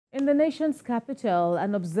In the nation's capital,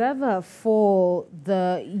 an observer for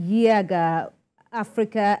the YIAGA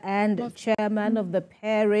Africa and Chairman of the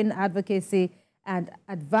Advocacy and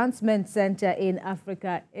Advancement Centre in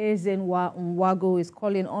Africa, EzenwaNwagwuis, is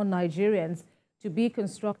calling on Nigerians to be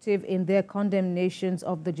constructive in their condemnations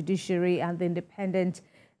of the Judiciary and the Independent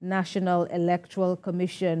National Electoral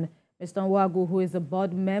Commission. Mr. Nwagwu, who is a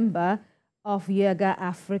board member of YIAGA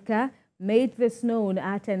Africa, made this known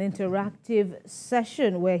at an interactive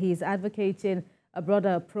session where he is advocating a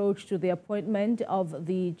broader approach to the appointment of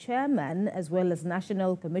the chairman as well as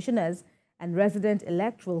national commissioners and resident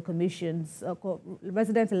electoral commissioners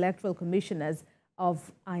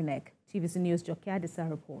of INEC. TVC News' Jokia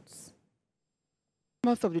reports.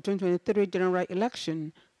 Month of the 2023 general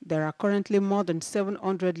election, there are currently more than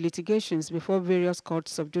 700 litigations before various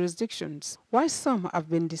courts of jurisdictions. While some have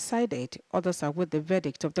been decided, others are with the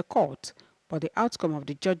verdict of the court. But the outcome of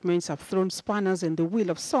the judgments have thrown spanners in the wheel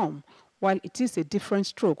of some, while it is a different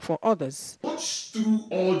stroke for others. Watch through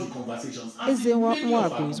all the conversations.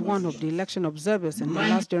 EzenwaNwagwuis is one of the election observers in the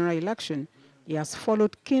last general election. He has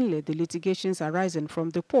followed keenly the litigations arising from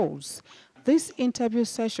the polls. This interview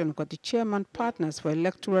session got the chairman partners for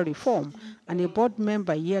electoral reform and a board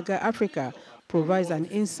member, YIAGA Africa, provides an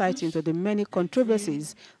insight into the many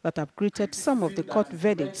controversies that have greeted some of the court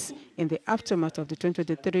verdicts in the aftermath of the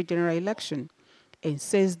 2023 general election. It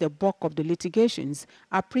says the bulk of the litigations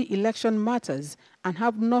are pre-election matters and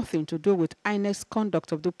have nothing to do with INEC's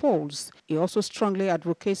conduct of the polls. He also strongly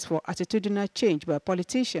advocates for attitudinal change by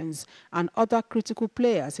politicians and other critical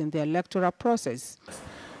players in the electoral process.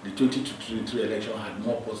 The 2023 election had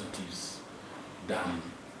more positives than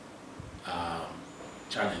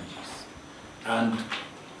challenges. And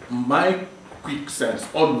my quick sense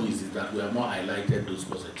always is that we have not highlighted those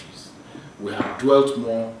positives. We have dwelt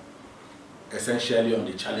more essentially on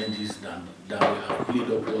the challenges than we have played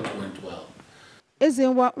up what went well.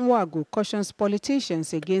 EzenwaNwagwuis cautions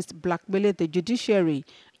politicians against blackmailing the judiciary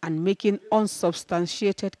and making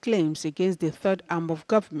unsubstantiated claims against the third arm of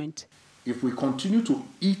government. If we continue to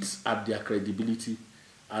eat at their credibility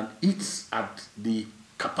and eat at the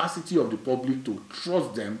capacity of the public to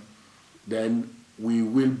trust them, then we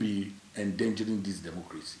will be endangering this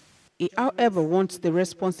democracy. He, however, wants the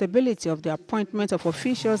responsibility of the appointment of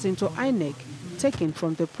officials into INEC taken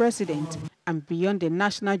from the president and beyond the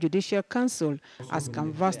National Judicial Council as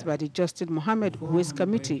canvassed by the Justice Mohammed Uwais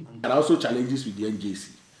Committee. There are also challenges with the NJC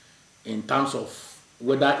in terms of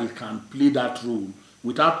whether it can play that role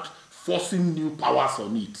without forcing new powers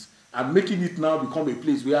on it and making it now become a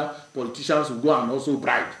place where politicians will go and also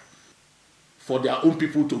bribe for their own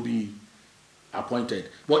people to be appointed.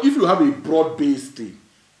 But if you have a broad-based thing,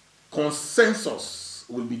 consensus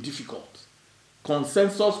will be difficult.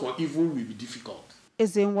 Consensus for evil will be difficult.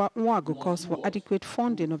 EzenwaNwagwuis calls for adequate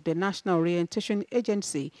funding of the National Orientation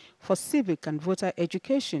Agency for civic and voter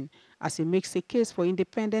education as he makes a case for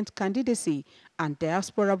independent candidacy and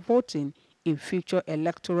diaspora voting in future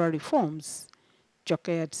electoral reforms.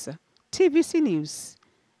 Jokia, TVC News,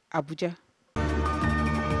 Abuja.